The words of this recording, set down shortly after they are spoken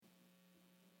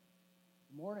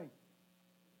Morning.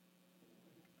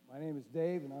 My name is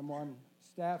Dave, and I'm on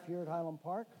staff here at Highland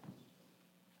Park.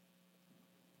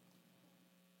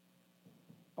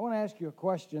 I want to ask you a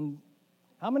question.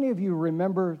 How many of you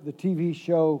remember the TV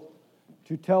show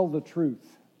To Tell the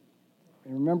Truth?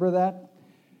 You remember that?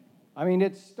 I mean,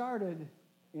 it started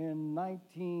in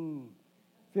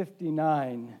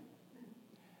 1959.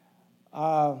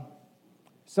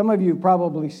 Some of you have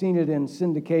probably seen it in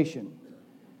syndication.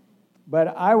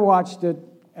 But I watched it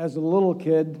as a little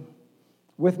kid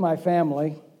with my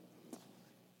family,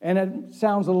 and it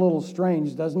sounds a little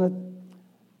strange, doesn't it?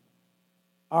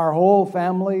 Our whole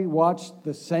family watched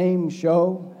the same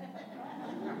show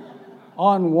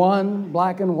on one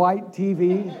black and white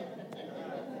TV,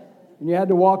 and you had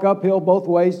to walk uphill both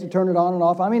ways to turn it on and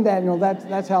off. I mean,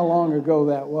 that's how long ago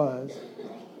that was.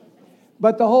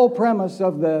 But the whole premise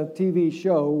of the TV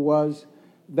show was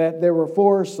that there were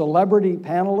 4 celebrity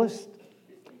panelists,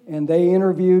 and they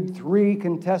interviewed 3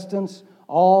 contestants,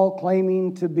 all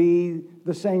claiming to be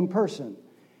the same person.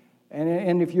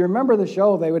 And if you remember the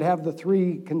show, they would have the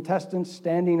 3 contestants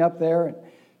standing up there, and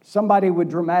somebody would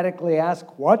dramatically ask,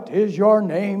 "What is your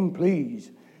name,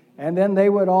 please?" And then they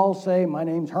would all say, "My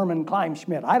name's Herman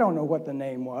Kleinschmidt." I don't know what the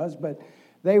name was, but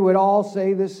they would all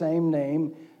say the same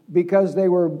name because they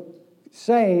were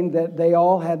saying that they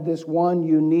all had this one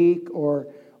unique or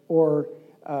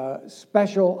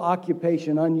special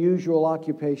occupation, unusual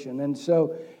occupation. And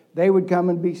so they would come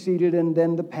and be seated, and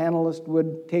then the panelists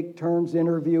would take turns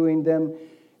interviewing them.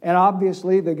 And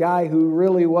obviously, the guy who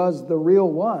really was the real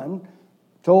one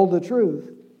told the truth.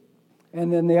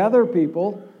 And then the other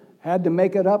people had to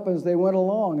make it up as they went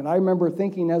along. And I remember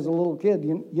thinking as a little kid,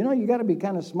 you know, you got to be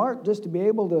kind of smart just to be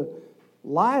able to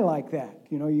lie like that.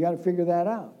 You know, you got to figure that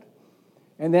out.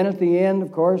 And then at the end,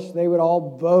 of course, they would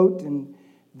all vote, and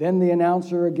then the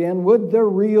announcer again, "Would the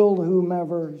real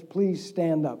whomever please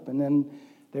stand up?" And then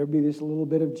there would be this little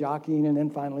bit of jockeying, and then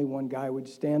finally one guy would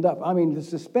stand up. I mean, the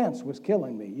suspense was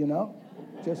killing me, you know?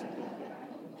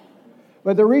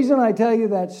 But the reason I tell you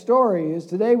that story is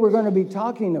today we're going to be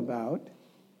talking about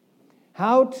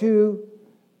how to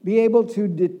be able to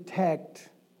detect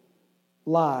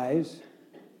lies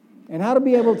and how to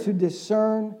be able to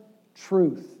discern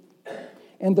truth.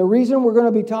 And the reason we're going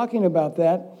to be talking about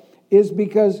that is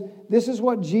because this is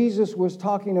what Jesus was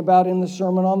talking about in the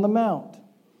Sermon on the Mount.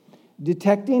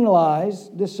 Detecting lies,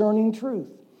 discerning truth.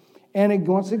 And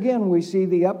once again, we see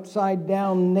the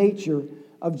upside-down nature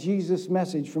of Jesus'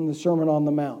 message from the Sermon on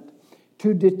the Mount.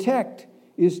 To detect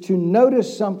is to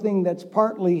notice something that's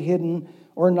partly hidden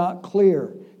or not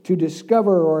clear. To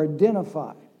discover or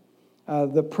identify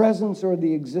the presence or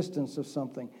the existence of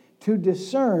something. To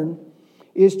discern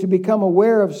is to become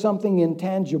aware of something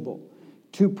intangible.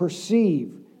 To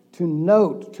perceive, to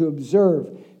note, to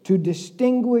observe, to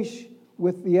distinguish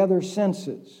with the other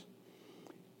senses.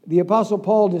 The Apostle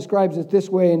Paul describes it this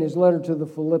way in his letter to the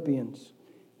Philippians.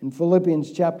 In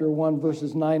Philippians chapter 1,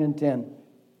 verses 9 and 10.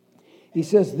 He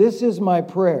says, "This is my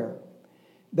prayer,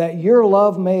 that your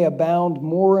love may abound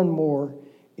more and more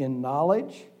in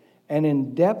knowledge and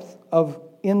in depth of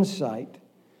insight,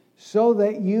 so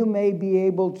that you may be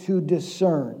able to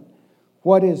discern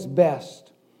what is best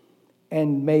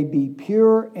and may be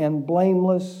pure and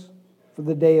blameless for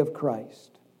the day of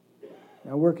Christ."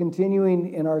 Now we're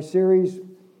continuing in our series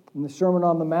in the Sermon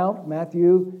on the Mount,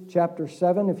 Matthew chapter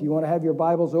 7. If you want to have your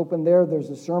Bibles open there's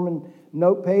a sermon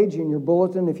note page in your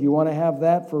bulletin if you want to have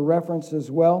that for reference as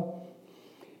well.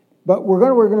 But we're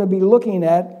going to be looking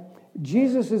at,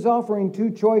 Jesus is offering 2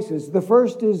 choices. The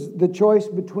first is the choice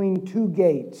between 2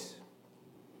 gates.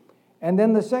 And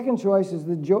then the second choice is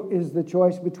the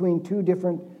choice between 2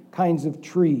 different kinds of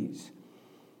trees.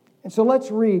 And so let's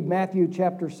read Matthew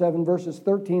chapter 7, verses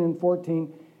 13 and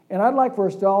 14. And I'd like for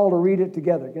us all to read it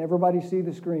together. Can everybody see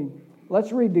the screen?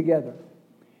 Let's read together.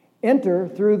 "Enter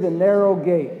through the narrow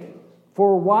gate,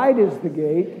 for wide is the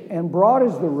gate and broad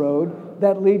is the road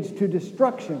that leads to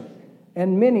destruction,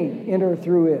 and many enter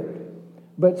through it.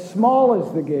 But small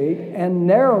is the gate and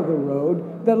narrow the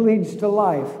road that leads to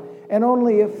life, and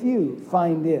only a few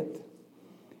find it."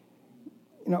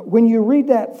 You know, when you read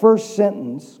that first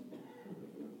sentence,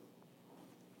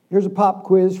 here's a pop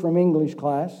quiz from English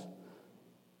class.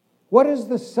 What is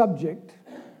the subject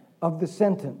of the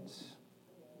sentence?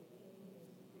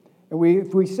 And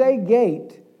if we say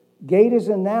gate is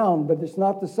a noun, but it's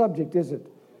not the subject, is it?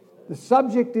 The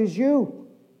subject is you.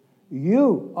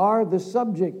 You are the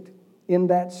subject in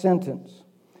that sentence.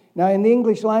 Now, in the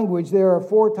English language, there are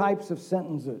 4 types of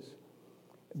sentences.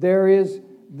 There is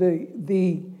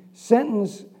the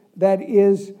sentence that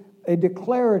is a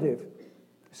declarative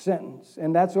sentence,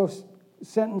 and that's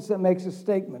sentence that makes a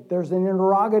statement. There's an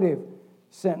interrogative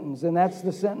sentence, and that's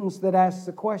the sentence that asks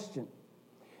a question.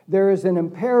 There is an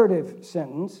imperative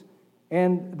sentence,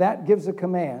 and that gives a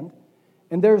command.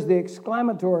 And there's the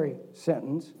exclamatory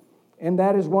sentence, and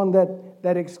that is one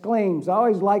that exclaims. I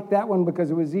always liked that one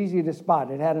because it was easy to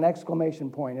spot. It had an exclamation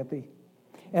point at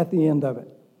the end of it.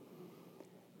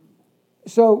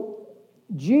 So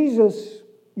Jesus,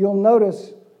 you'll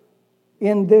notice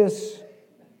in this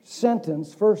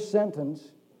sentence, first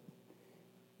sentence,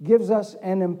 gives us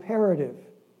an imperative.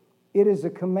 It is a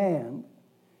command.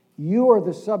 You are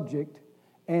the subject,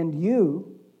 and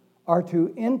you are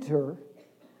to enter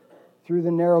through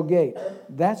the narrow gate.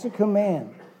 That's a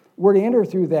command. We're to enter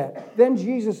through that. Then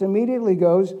Jesus immediately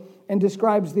goes and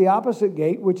describes the opposite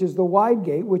gate, which is the wide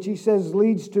gate, which he says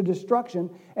leads to destruction.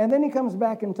 And then he comes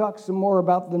back and talks some more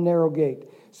about the narrow gate.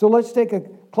 So let's take a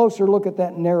closer look at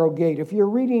that narrow gate. If you're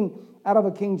reading out of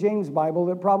a King James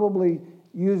Bible, it probably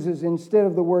uses, instead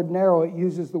of the word narrow, it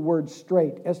uses the word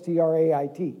straight,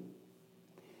 S-T-R-A-I-T.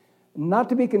 Not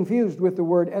to be confused with the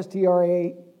word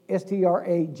S-T-R-A-G-H-I-T,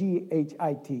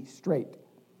 straight.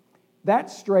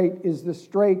 That straight is the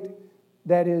straight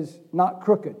that is not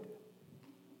crooked.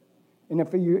 And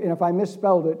if I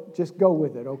misspelled it, just go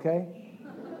with it, okay?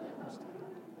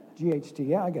 G-H-T,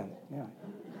 yeah, I got it, yeah.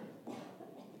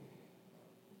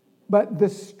 But the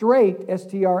straight,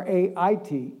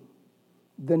 S-T-R-A-I-T,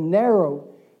 the narrow,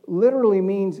 literally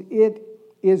means it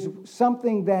is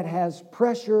something that has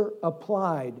pressure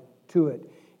applied to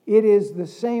it. It is the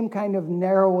same kind of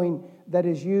narrowing that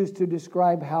is used to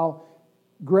describe how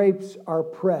grapes are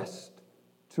pressed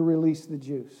to release the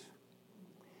juice.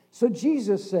 So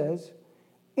Jesus says,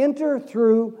 enter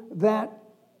through that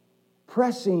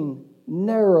pressing,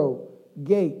 narrow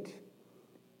gate.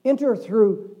 Enter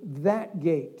through that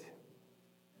gate.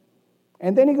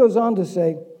 And then he goes on to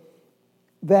say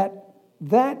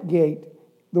that gate,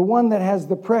 the one that has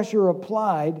the pressure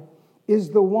applied, is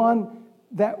the one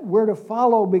that we're to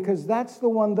follow because that's the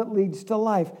one that leads to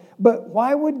life. But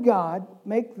why would God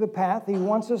make the path he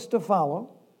wants us to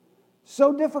follow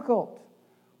so difficult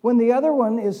when the other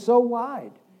one is so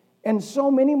wide and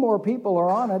so many more people are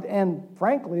on it, and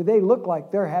frankly, they look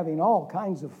like they're having all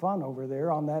kinds of fun over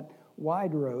there on that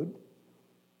wide road,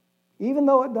 even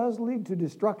though it does lead to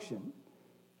destruction?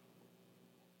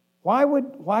 Why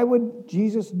would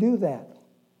Jesus do that?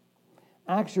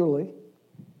 Actually,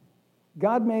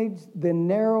 God made the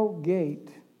narrow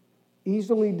gate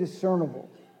easily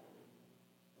discernible.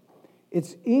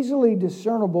 It's easily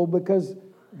discernible because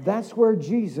that's where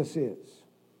Jesus is.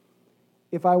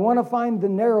 If I want to find the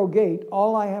narrow gate,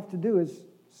 all I have to do is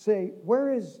say,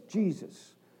 where is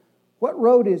Jesus? What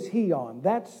road is he on?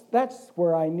 That's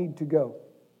where I need to go.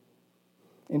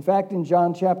 In fact, in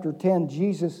John chapter 10,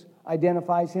 Jesus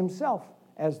identifies himself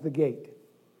as the gate.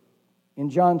 In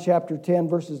John chapter 10,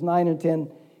 verses 9 and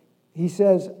 10, he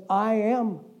says, I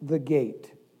am the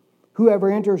gate. Whoever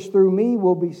enters through me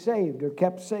will be saved or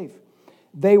kept safe.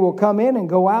 They will come in and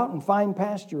go out and find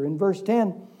pasture. In verse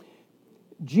 10,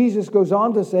 Jesus goes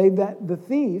on to say that the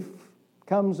thief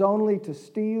comes only to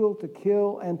steal, to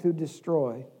kill, and to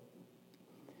destroy.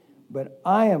 But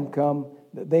I am come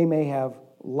that they may have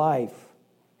life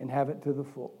and have it to the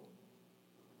full.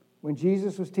 When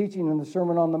Jesus was teaching in the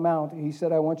Sermon on the Mount, he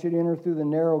said, I want you to enter through the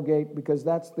narrow gate because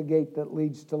that's the gate that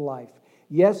leads to life.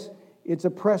 Yes, it's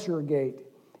a pressure gate.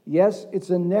 Yes,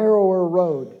 it's a narrower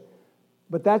road.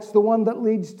 But that's the one that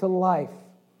leads to life.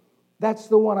 That's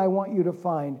the one I want you to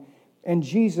find. And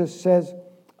Jesus says,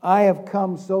 I have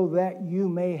come so that you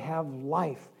may have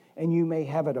life and you may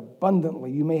have it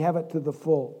abundantly. You may have it to the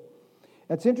full.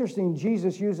 That's interesting.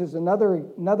 Jesus uses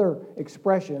another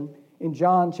expression in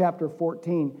John chapter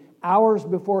 14, hours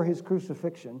before his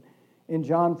crucifixion. In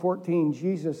John 14,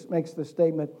 Jesus makes the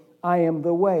statement, I am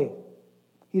the way.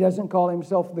 He doesn't call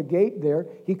himself the gate there.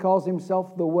 He calls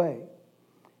himself the way.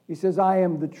 He says, I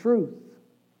am the truth,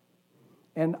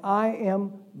 and I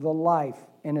am the life.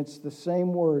 And it's the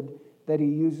same word that he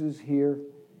uses here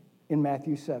in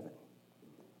Matthew 7.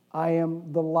 I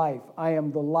am the life. I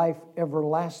am the life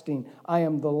everlasting. I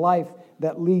am the life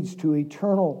that leads to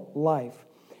eternal life.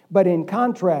 But in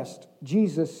contrast,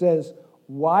 Jesus says,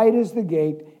 wide is the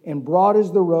gate and broad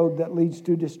is the road that leads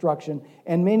to destruction,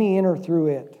 and many enter through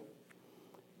it.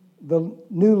 The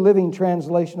New Living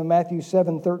Translation of Matthew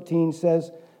 7:13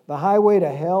 says, the highway to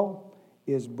hell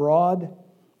is broad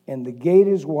and the gate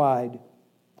is wide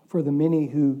for the many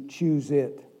who choose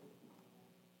it.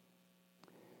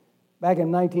 Back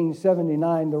in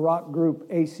 1979, the rock group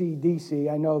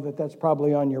AC/DC, I know that that's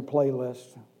probably on your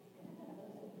playlist.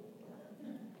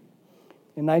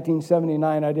 In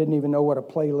 1979, I didn't even know what a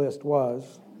playlist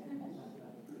was.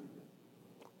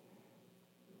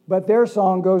 But their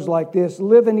song goes like this: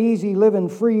 living easy, living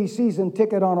free, season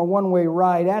ticket on a one-way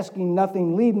ride, asking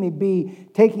nothing, leave me be,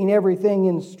 taking everything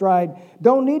in stride.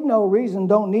 Don't need no reason,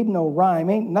 don't need no rhyme,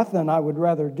 ain't nothing I would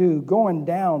rather do. Going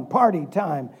down, party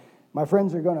time. My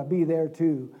friends are going to be there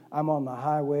too. I'm on the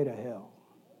highway to hell.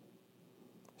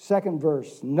 Second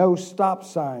verse: no stop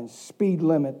signs, speed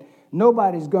limit.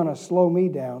 Nobody's going to slow me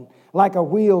down. Like a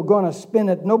wheel, going to spin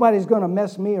it. Nobody's going to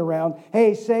mess me around.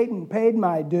 Hey, Satan, paid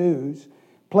my dues.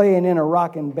 Playing in a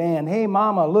rockin' band. Hey,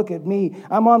 mama, look at me.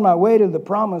 I'm on my way to the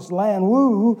promised land.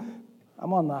 Woo,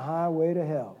 I'm on the highway to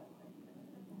hell.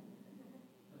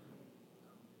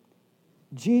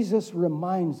 Jesus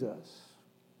reminds us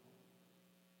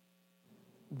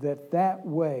that that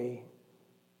way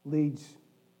leads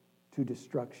to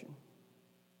destruction.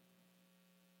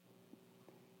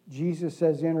 Jesus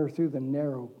says, enter through the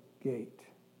narrow gate.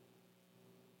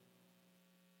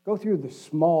 Go through the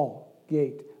small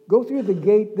gate. Go through the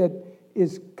gate that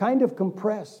is kind of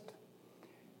compressed.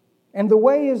 And the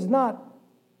way is not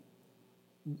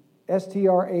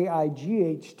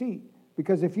S-T-R-A-I-G-H-T.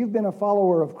 Because if you've been a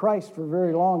follower of Christ for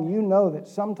very long, you know that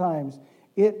sometimes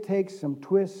it takes some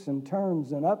twists and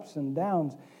turns and ups and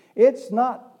downs. It's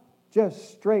not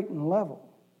just straight and level.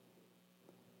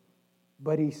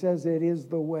 But he says it is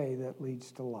the way that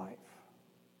leads to life.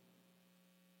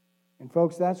 And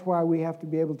folks, that's why we have to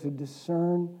be able to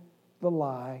discern the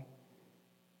lie.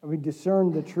 We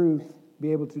discern the truth,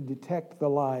 be able to detect the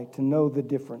lie, to know the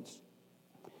difference.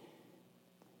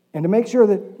 And to make sure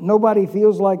that nobody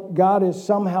feels like God is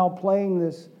somehow playing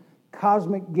this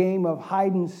cosmic game of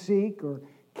hide and seek or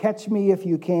catch me if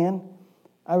you can,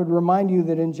 I would remind you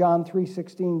that in John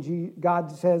 3:16,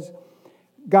 God says,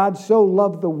 God so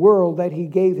loved the world that he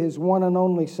gave his one and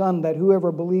only Son, that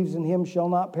whoever believes in him shall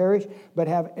not perish, but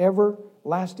have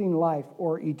everlasting life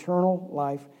or eternal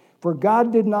life. For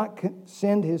God did not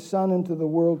send his Son into the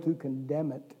world to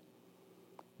condemn it,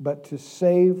 but to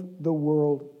save the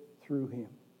world through him.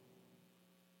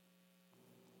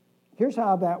 Here's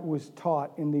how that was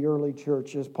taught in the early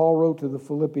church, as Paul wrote to the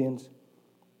Philippians.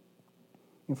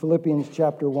 In Philippians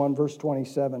chapter 1, verse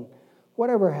 27,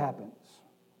 whatever happens,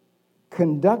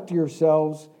 conduct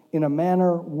yourselves in a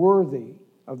manner worthy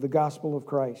of the gospel of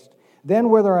Christ. Then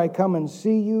whether I come and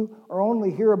see you or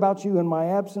only hear about you in my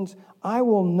absence, I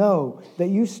will know that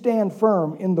you stand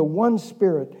firm in the one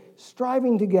Spirit,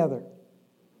 striving together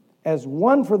as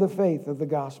one for the faith of the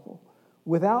gospel,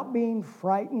 without being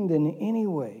frightened in any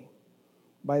way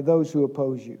by those who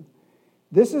oppose you.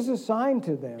 This is a sign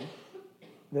to them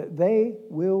that they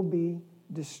will be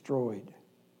destroyed,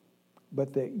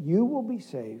 but that you will be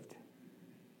saved,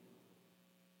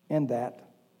 and that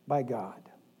by God.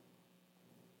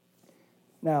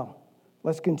 Now,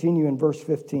 let's continue in verse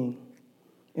 15.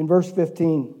 In verse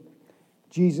 15,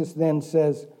 Jesus then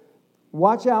says,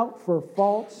 watch out for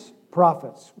false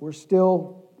prophets. We're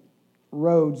still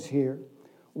roads here.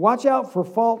 Watch out for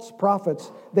false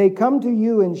prophets. They come to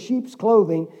you in sheep's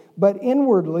clothing, but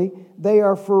inwardly they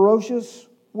are ferocious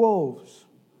wolves.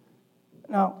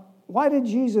 Now, why did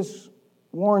Jesus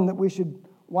warn that we should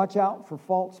watch out for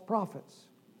false prophets?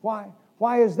 Why?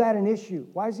 Why is that an issue?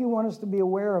 Why does he want us to be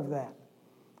aware of that?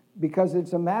 Because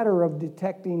it's a matter of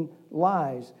detecting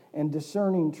lies and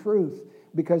discerning truth.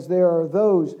 Because there are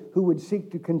those who would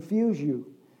seek to confuse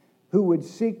you, who would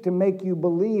seek to make you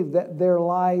believe that their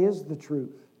lie is the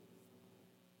truth.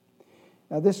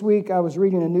 Now, this week I was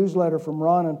reading a newsletter from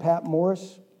Ron and Pat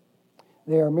Morris.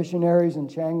 They are missionaries in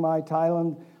Chiang Mai,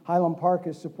 Thailand. Highland Park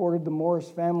has supported the Morris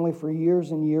family for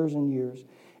years and years and years.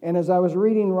 And as I was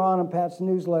reading Ron and Pat's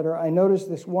newsletter, I noticed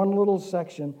this one little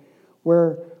section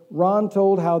where Ron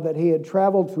told how that he had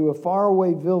traveled to a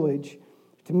faraway village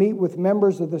to meet with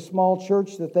members of the small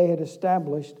church that they had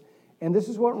established. And this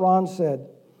is what Ron said.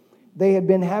 They had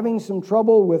been having some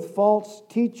trouble with false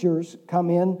teachers come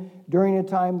in during a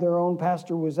time their own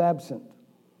pastor was absent.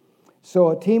 So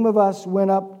a team of us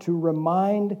went up to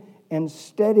remind and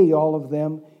steady all of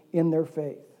them in their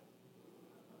faith.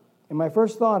 And my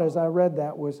first thought as I read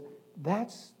that was,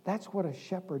 that's what a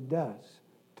shepherd does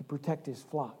to protect his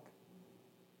flock.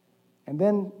 And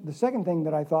then the second thing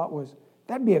that I thought was,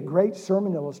 that'd be a great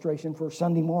sermon illustration for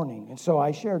Sunday morning. And so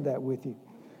I shared that with you.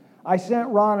 I sent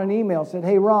Ron an email, said,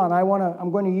 hey, Ron,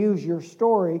 I'm going to use your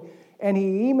story. And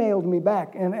he emailed me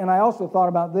back. And I also thought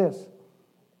about this.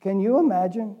 Can you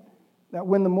imagine that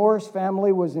when the Morris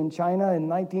family was in China in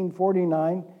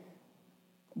 1949,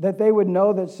 that they would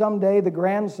know that someday the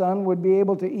grandson would be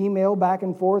able to email back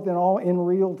and forth in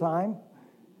real time?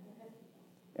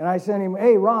 And I sent him,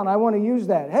 hey, Ron, I want to use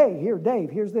that. Hey, here,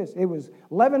 Dave, here's this. It was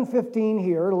 11:15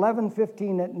 here,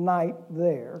 11:15 at night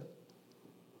there.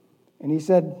 And he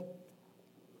said,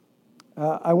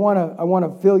 I want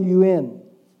to fill you in.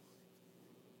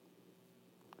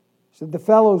 He said, the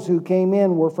fellows who came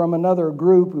in were from another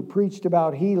group who preached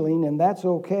about healing, and that's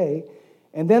okay.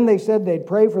 And then they said they'd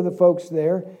pray for the folks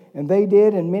there, and they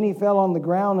did, and many fell on the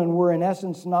ground and were in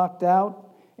essence knocked out,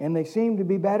 and they seemed to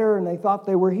be better, and they thought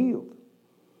they were healed.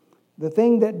 The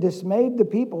thing that dismayed the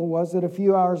people was that a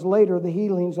few hours later, the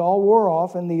healings all wore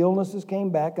off, and the illnesses came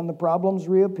back, and the problems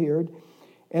reappeared.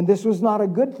 And this was not a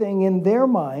good thing in their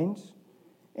minds.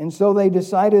 And so they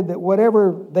decided that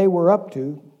whatever they were up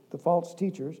to, the false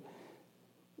teachers,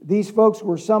 these folks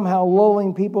were somehow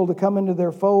lulling people to come into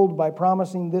their fold by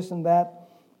promising this and that,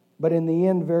 but in the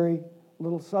end, very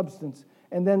little substance.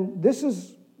 And then this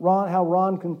is how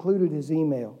Ron concluded his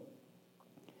email.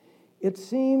 It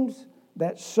seems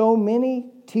that so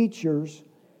many teachers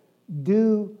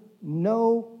do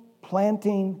no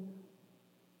planting,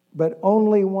 but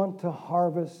only want to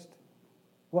harvest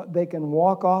what they can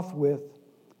walk off with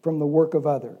from the work of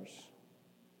others.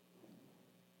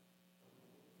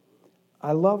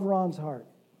 I love Ron's heart.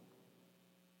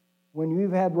 When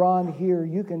you've had Ron here,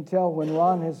 you can tell when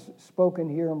Ron has spoken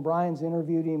here and Brian's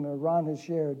interviewed him or Ron has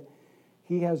shared,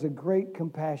 he has a great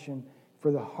compassion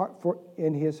for the heart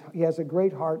he has a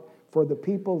great heart for the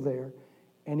people there,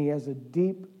 and he has a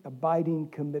deep, abiding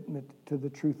commitment to the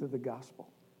truth of the gospel.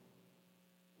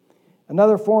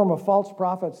 Another form of false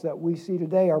prophets that we see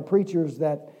today are preachers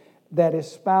that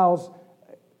espouse,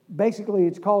 basically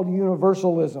it's called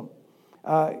universalism.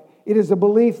 It is a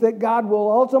belief that God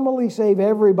will ultimately save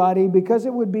everybody because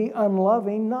it would be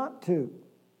unloving not to.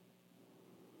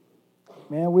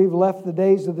 Man, we've left the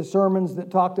days of the sermons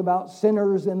that talked about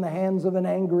sinners in the hands of an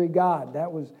angry God.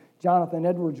 That was Jonathan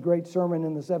Edwards' great sermon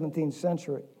in the 17th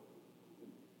century.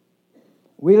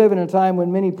 We live in a time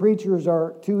when many preachers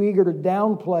are too eager to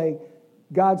downplay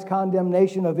God's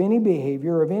condemnation of any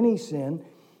behavior, of any sin,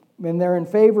 and they're in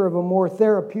favor of a more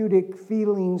therapeutic,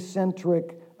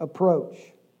 feeling-centric approach.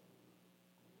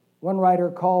 One writer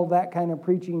called that kind of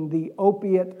preaching the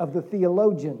opiate of the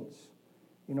theologians.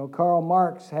 You know, Karl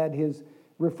Marx had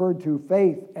referred to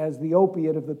faith as the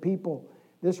opiate of the people.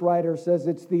 This writer says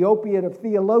it's the opiate of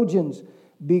theologians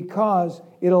because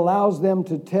it allows them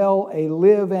to tell a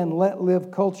live and let live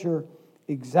culture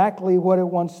exactly what it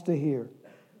wants to hear.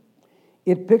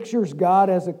 It pictures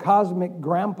God as a cosmic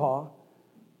grandpa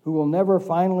who will never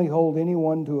finally hold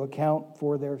anyone to account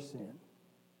for their sin.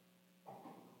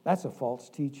 That's a false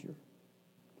teacher.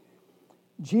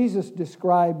 Jesus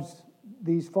describes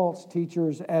these false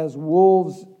teachers as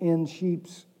wolves in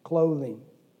sheep's clothing.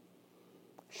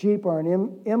 Sheep are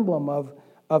an emblem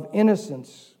of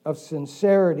innocence, of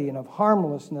sincerity, and of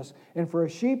harmlessness. And for a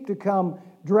sheep to come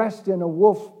dressed in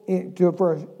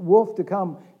for a wolf to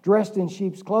come dressed in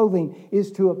sheep's clothing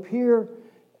is to appear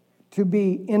to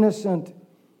be innocent,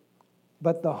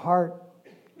 but the heart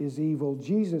is evil.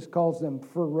 Jesus calls them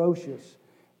ferocious,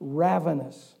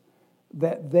 ravenous,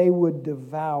 that they would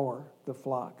devour the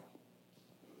flock.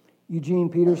 Eugene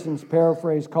Peterson's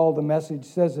paraphrase called The Message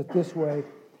says it this way: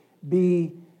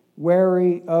 be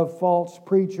wary of false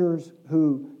preachers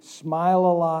who smile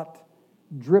a lot,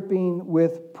 dripping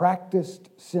with practiced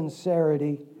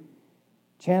sincerity.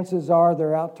 Chances are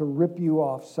they're out to rip you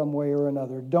off some way or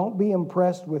another. Don't be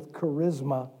impressed with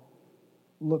charisma.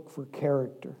 Look for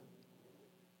character.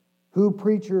 Who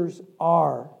preachers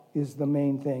are is the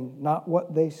main thing, not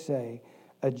what they say.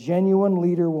 A genuine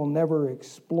leader will never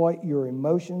exploit your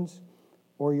emotions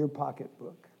or your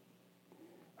pocketbook.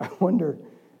 I wonder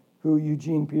who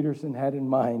Eugene Peterson had in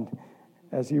mind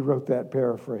as he wrote that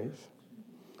paraphrase.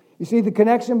 You see, the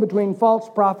connection between false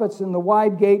prophets and the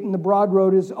wide gate and the broad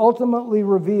road is ultimately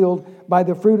revealed by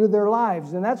the fruit of their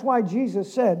lives. And that's why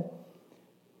Jesus said,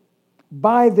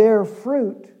 by their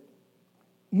fruit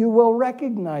you will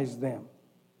recognize them.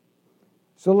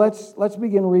 So let's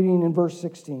begin reading in verse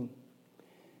 16.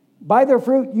 By their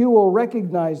fruit you will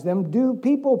recognize them. Do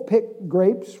people pick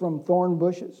grapes from thorn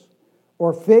bushes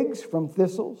or figs from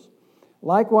thistles?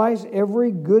 Likewise,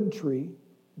 every good tree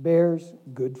bears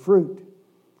good fruit,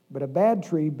 but a bad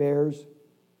tree bears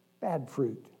bad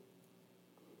fruit.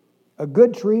 A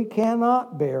good tree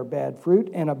cannot bear bad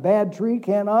fruit, and a bad tree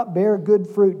cannot bear good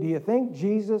fruit. Do you think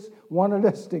Jesus wanted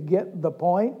us to get the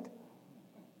point?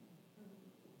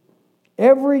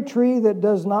 Every tree that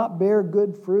does not bear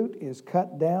good fruit is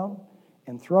cut down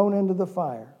and thrown into the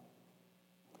fire.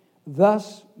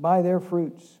 Thus, by their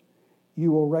fruits,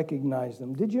 you will recognize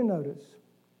them. Did you notice?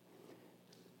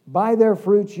 By their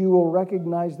fruits, you will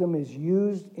recognize them is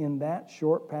used in that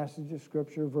short passage of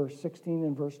Scripture, verse 16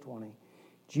 and verse 20.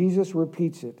 Jesus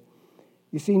repeats it.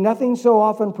 You see, nothing so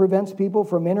often prevents people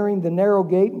from entering the narrow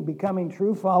gate and becoming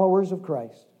true followers of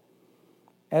Christ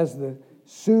as the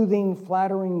soothing,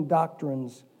 flattering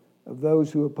doctrines of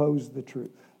those who oppose the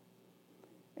truth.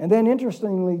 And then,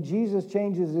 interestingly, Jesus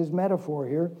changes his metaphor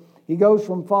here. He goes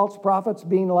from false prophets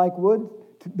being like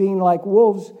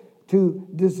wolves to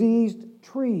diseased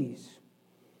trees.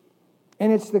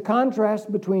 And it's the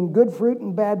contrast between good fruit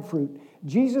and bad fruit.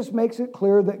 Jesus makes it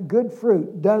clear that good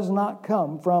fruit does not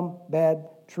come from bad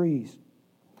trees.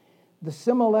 The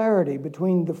similarity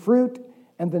between the fruit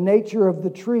and the nature of the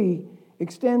tree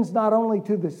extends not only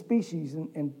to the species,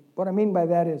 and what I mean by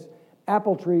that is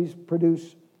apple trees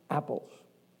produce apples.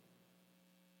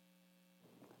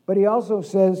 But he also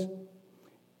says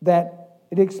that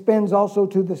it extends also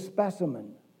to the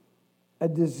specimen. A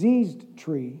diseased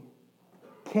tree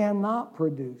cannot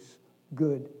produce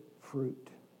good fruit.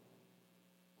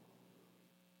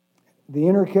 The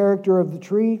inner character of the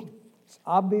tree is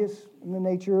obvious in the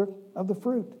nature of the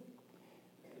fruit.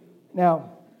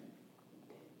 Now,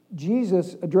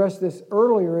 Jesus addressed this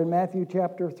earlier in Matthew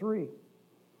chapter 3.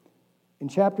 In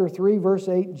chapter 3, verse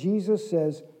 8, Jesus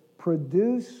says,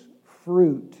 "Produce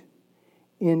fruit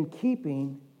in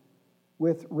keeping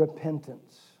with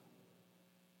repentance."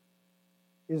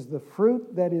 Is the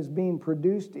fruit that is being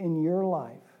produced in your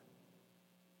life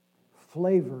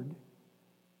flavored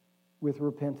with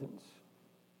repentance?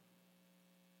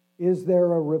 Is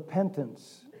there a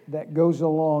repentance that goes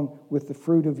along with the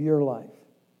fruit of your life?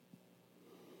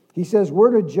 He says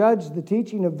we're to judge the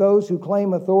teaching of those who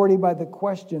claim authority by the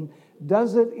question,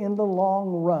 does it in the long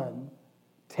run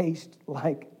taste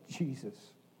like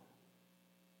Jesus?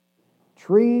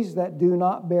 Trees that do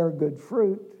not bear good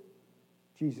fruit,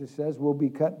 Jesus says, will be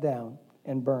cut down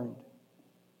and burned.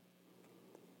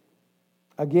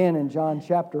 Again, in John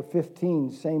chapter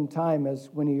 15, same time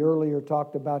as when he earlier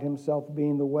talked about himself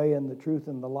being the way and the truth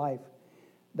and the life,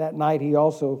 that night he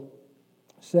also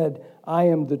said, "I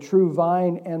am the true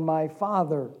vine, and my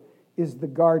Father is the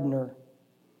gardener.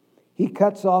 He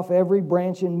cuts off every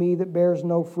branch in me that bears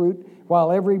no fruit,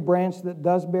 while every branch that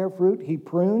does bear fruit he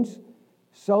prunes,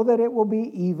 so that it will be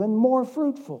even more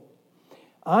fruitful.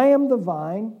 I am the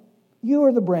vine, you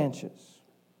are the branches.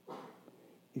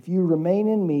 If you remain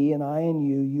in me and I in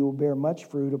you, you will bear much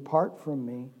fruit. Apart from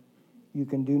me, you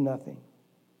can do nothing.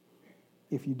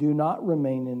 If you do not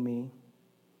remain in me,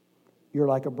 you're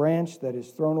like a branch that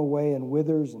is thrown away and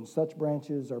withers, and such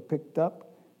branches are picked up,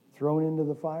 thrown into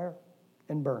the fire,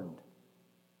 and burned."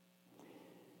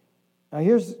 Now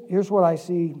here's what I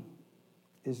see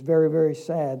is very, very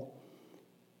sad,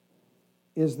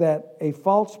 is that a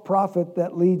false prophet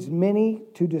that leads many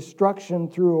to destruction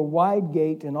through a wide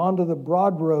gate and onto the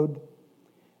broad road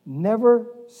never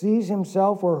sees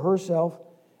himself or herself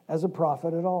as a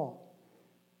prophet at all.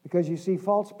 Because you see,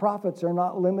 false prophets are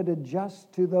not limited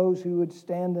just to those who would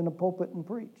stand in a pulpit and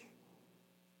preach.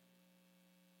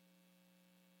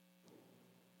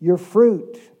 Your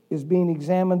fruit is being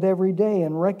examined every day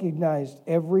and recognized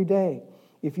every day.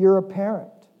 If you're a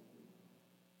parent,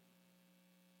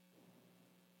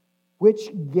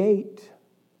 which gate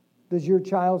does your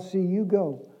child see you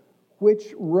go?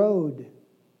 Which road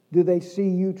do they see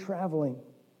you traveling?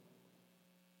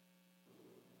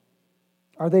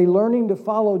 Are they learning to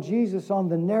follow Jesus on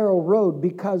the narrow road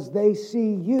because they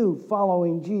see you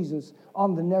following Jesus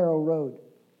on the narrow road?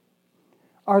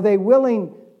 Are they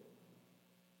willing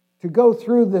to go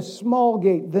through the small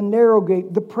gate, the narrow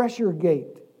gate, the pressure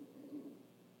gate?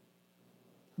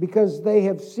 Because they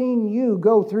have seen you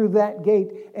go through that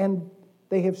gate, and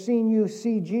they have seen you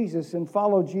see Jesus and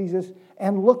follow Jesus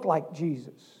and look like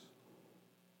Jesus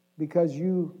because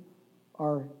you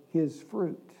are his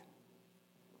fruit.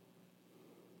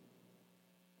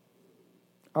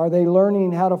 Are they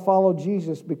learning how to follow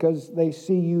Jesus because they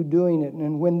see you doing it?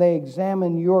 And when they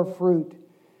examine your fruit,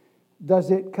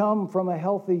 does it come from a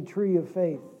healthy tree of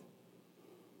faith?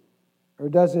 Or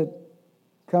does it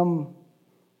come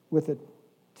with a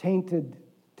tainted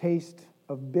taste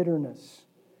of bitterness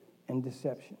and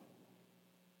deception?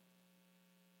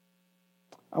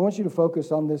 I want you to focus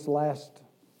on this last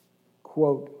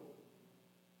quote.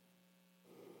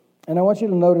 And I want you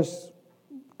to notice,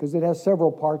 because it has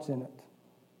several parts in it.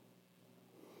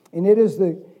 And it is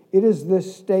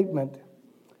this statement: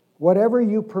 whatever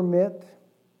you permit,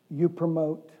 you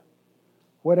promote.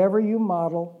 Whatever you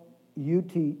model, you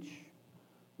teach.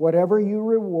 Whatever you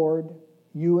reward,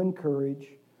 you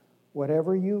encourage.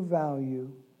 Whatever you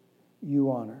value,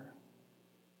 you honor.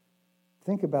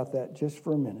 Think about that just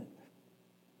for a minute.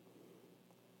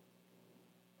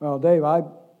 Well, Dave,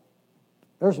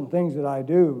 there's some things that I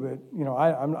do, but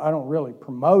I don't really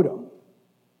promote them.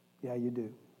 Yeah, you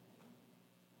do.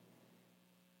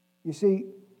 You see,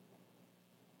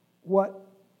 what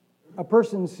a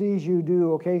person sees you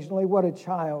do occasionally, what a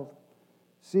child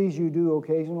sees you do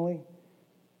occasionally,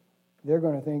 they're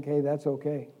going to think, hey, that's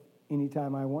okay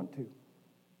anytime I want to.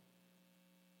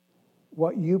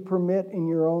 What you permit in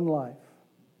your own life,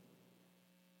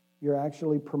 you're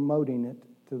actually promoting it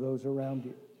to those around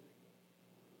you.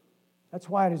 That's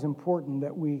why it is important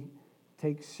that we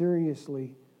take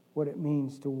seriously what it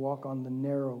means to walk on the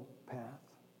narrow path.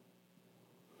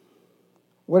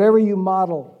 Whatever you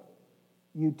model,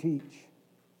 you teach.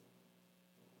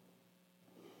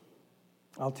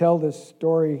 I'll tell this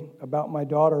story about my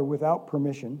daughter without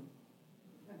permission.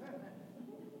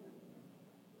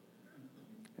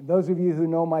 And those of you who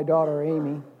know my daughter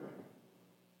Amy,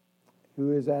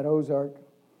 who is at Ozark,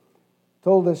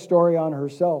 told this story on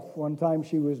herself. One time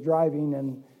she was driving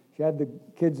and she had the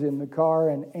kids in the car,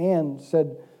 and Ann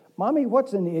said, "Mommy,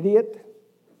 what's an idiot?"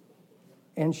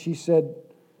 And she said,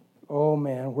 "Oh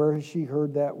man, where has she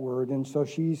heard that word?" And so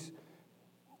she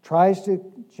tries to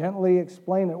gently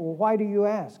explain it. "Well, why do you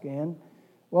ask, Ann?"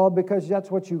 "Well, because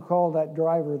that's what you call that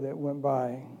driver that went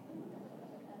by."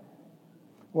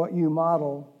 What you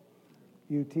model,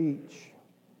 you teach.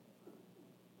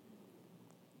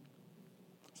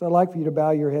 So I'd like for you to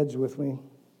bow your heads with me.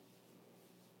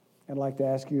 I'd like to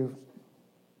ask you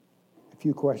a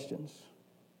few questions.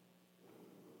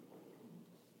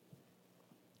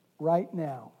 Right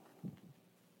now,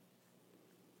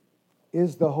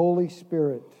 is the Holy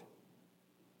Spirit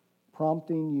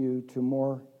prompting you to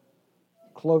more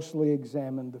closely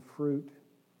examine the fruit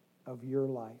of your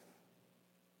life?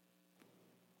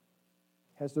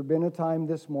 Has there been a time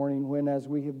this morning when, as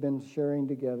we have been sharing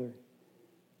together,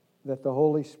 that the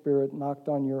Holy Spirit knocked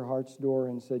on your heart's door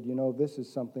and said, "You know, this is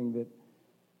something that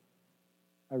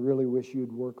I really wish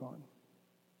you'd work on"?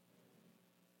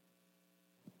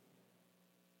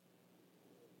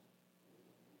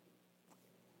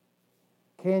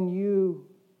 Can you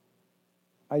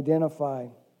identify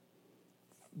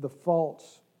the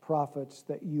false prophets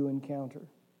that you encounter?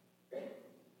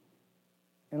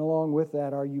 And along with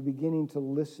that, are you beginning to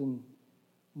listen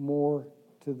more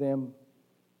to them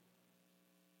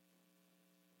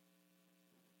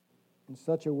in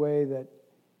such a way that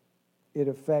it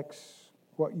affects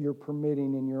what you're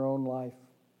permitting in your own life?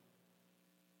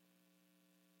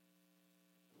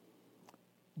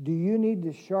 Do you need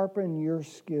to sharpen your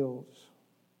skills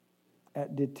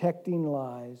at detecting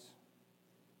lies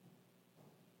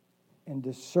and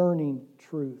discerning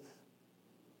truth?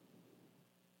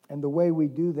 And the way we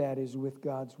do that is with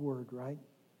God's Word, right?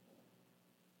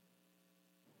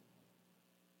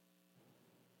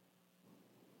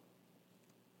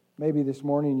 Maybe this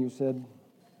morning you said,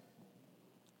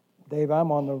 "Dave,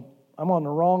 I'm on the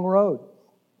wrong road.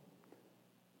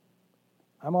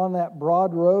 I'm on that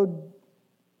broad road.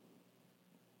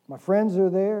 My friends are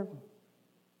there.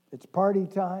 It's party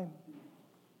time.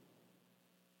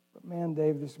 But man,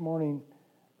 Dave, this morning,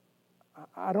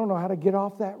 I don't know how to get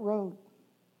off that road."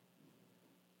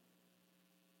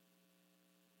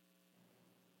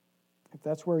 If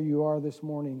that's where you are this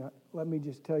morning, let me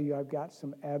just tell you, I've got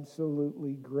some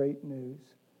absolutely great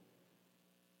news.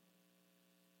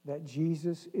 That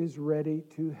Jesus is ready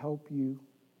to help you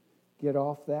get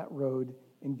off that road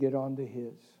and get onto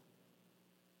His.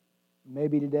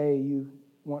 Maybe today you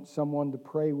want someone to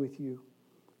pray with you,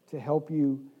 to help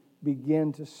you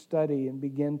begin to study and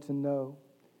begin to know.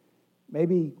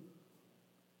 Maybe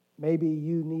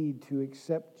you need to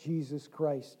accept Jesus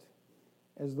Christ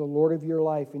as the Lord of your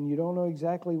life, and you don't know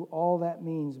exactly all that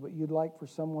means, but you'd like for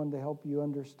someone to help you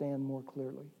understand more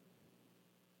clearly.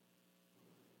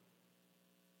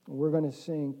 We're going to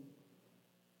sing.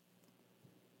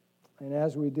 And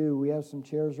as we do, we have some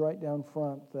chairs right down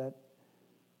front that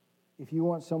if you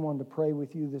want someone to pray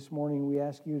with you this morning, we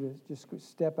ask you to just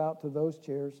step out to those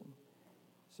chairs and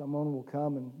someone will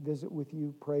come and visit with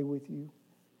you, pray with you.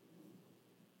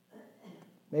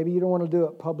 Maybe you don't want to do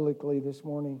it publicly this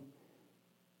morning.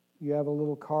 You have a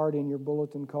little card in your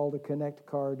bulletin called a Connect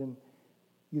card, and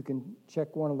you can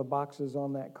check one of the boxes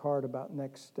on that card about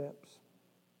next steps.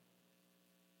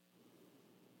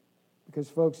 Because,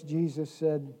 folks, Jesus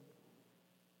said,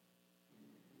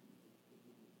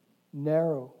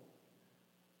 narrow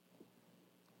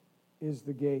is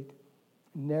the gate,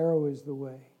 narrow is the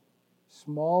way,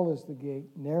 small is the gate,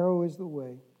 narrow is the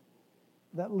way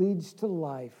that leads to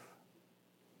life.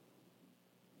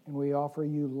 And we offer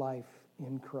you life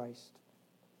in Christ.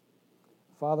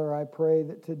 Father, I pray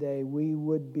that today we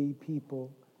would be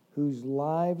people whose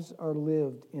lives are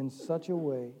lived in such a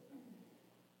way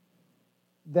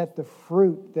that the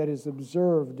fruit that is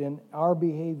observed in our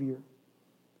behavior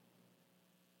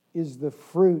is the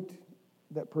fruit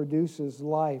that produces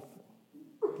life,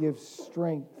 gives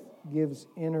strength, gives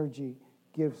energy,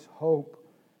 gives hope,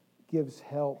 gives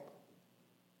help.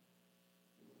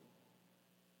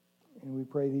 And we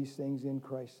pray these things in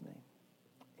Christ's name.